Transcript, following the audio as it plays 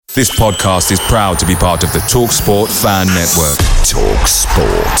This podcast is proud to be part of the TalkSport Fan Network.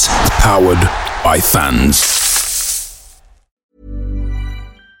 TalkSport. Powered by fans.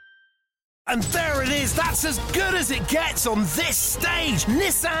 And there it is, that's as good as it gets on this stage.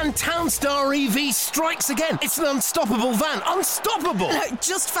 Nissan Townstar EV strikes again. It's an unstoppable van, unstoppable.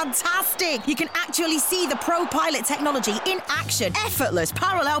 Just fantastic. You can actually see the Pro Pilot technology in action. Effortless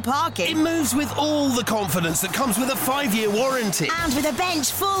parallel parking. It moves with all the confidence that comes with a 5-year warranty. And with a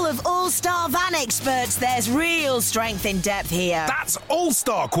bench full of all-star van experts, there's real strength in depth here. That's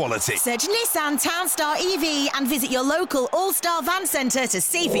all-star quality. Search Nissan Townstar EV and visit your local all-star van centre to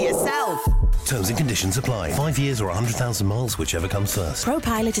see for yourself. Terms and conditions apply. 5 years or 100,000 miles, whichever comes first. Pro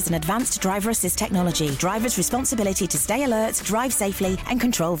Pilot is an advanced driver assist technology. Driver's responsibility to stay alert, drive safely, and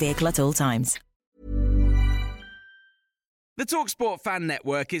control vehicle at all times. The TalkSport Fan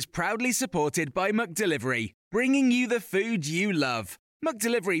Network is proudly supported by McDelivery, bringing you the food you love.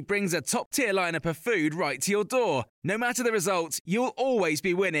 McDelivery brings a top-tier lineup of food right to your door. No matter the result, you'll always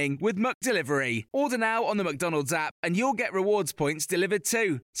be winning with McDelivery. Order now on the McDonald's app and you'll get rewards points delivered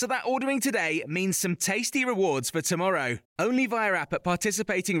too. So that ordering today means some tasty rewards for tomorrow. Only via app at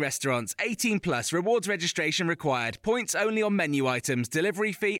participating restaurants. 18 plus. Rewards registration required. Points only on menu items.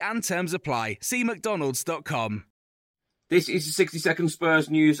 Delivery fee and terms apply. See mcdonalds.com. This is the 60-second Spurs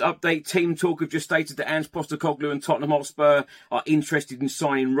news update. Team Talk have just stated that Ange Postecoglou and Tottenham Hotspur are interested in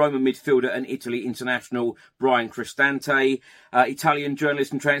signing Roma midfielder and Italy international Bryan Cristante. Italian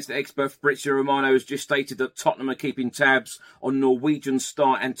journalist and transfer expert Fabrizio Romano has just stated that Tottenham are keeping tabs on Norwegian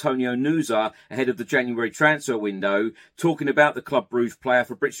star Antonio Nusa ahead of the January transfer window. Talking about the Club Brugge player,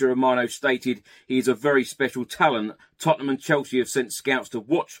 Fabrizio Romano stated he is a very special talent. Tottenham and Chelsea have sent scouts to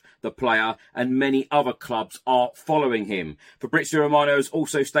watch the player and many other clubs are following him. Fabrizio Romano has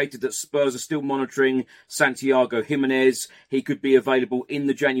also stated that Spurs are still monitoring Santiago Giménez. He could be available in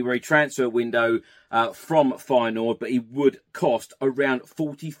the January transfer window from Feyenoord, but he would cost around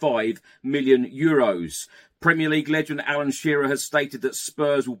 €45 million. Premier League legend Alan Shearer has stated that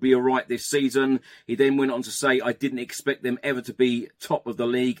Spurs will be alright this season. He then went on to say, I didn't expect them ever to be top of the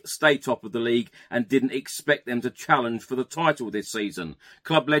league, stay top of the league, and didn't expect them to challenge for the title this season.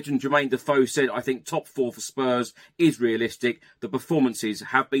 Club legend Jermaine Defoe said, I think top 4 for Spurs is realistic. The performances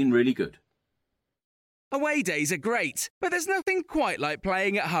have been really good. Away days are great, but there's nothing quite like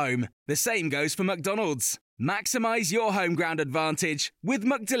playing at home. The same goes for McDonald's. Maximise your home ground advantage with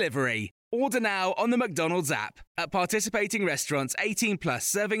McDelivery. Order now on the McDonald's app. At participating restaurants, 18 plus,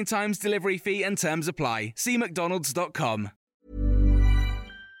 serving times, delivery fee and terms apply. See mcdonalds.com.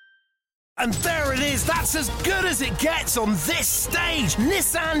 And there it is, that's as good as it gets on this stage.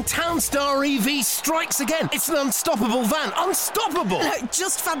 Nissan Townstar EV strikes again. It's an unstoppable van, unstoppable.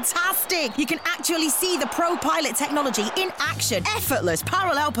 Just fantastic. You can actually see the Pro Pilot technology in action. Effortless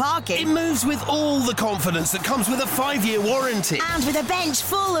parallel parking. It moves with all the confidence that comes with a 5-year warranty. And with a bench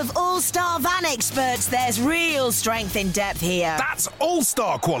full of all-star van experts, there's real strength in depth here. That's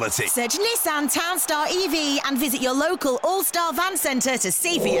all-star quality. Search Nissan Townstar EV and visit your local all-star van centre to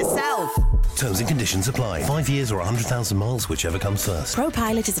see for yourself. Terms and conditions apply. 5 years or 100,000 miles, whichever comes first. Pro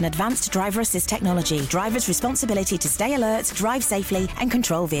Pilot is an advanced driver assist technology. Driver's responsibility to stay alert, drive safely, and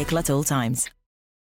control vehicle at all times.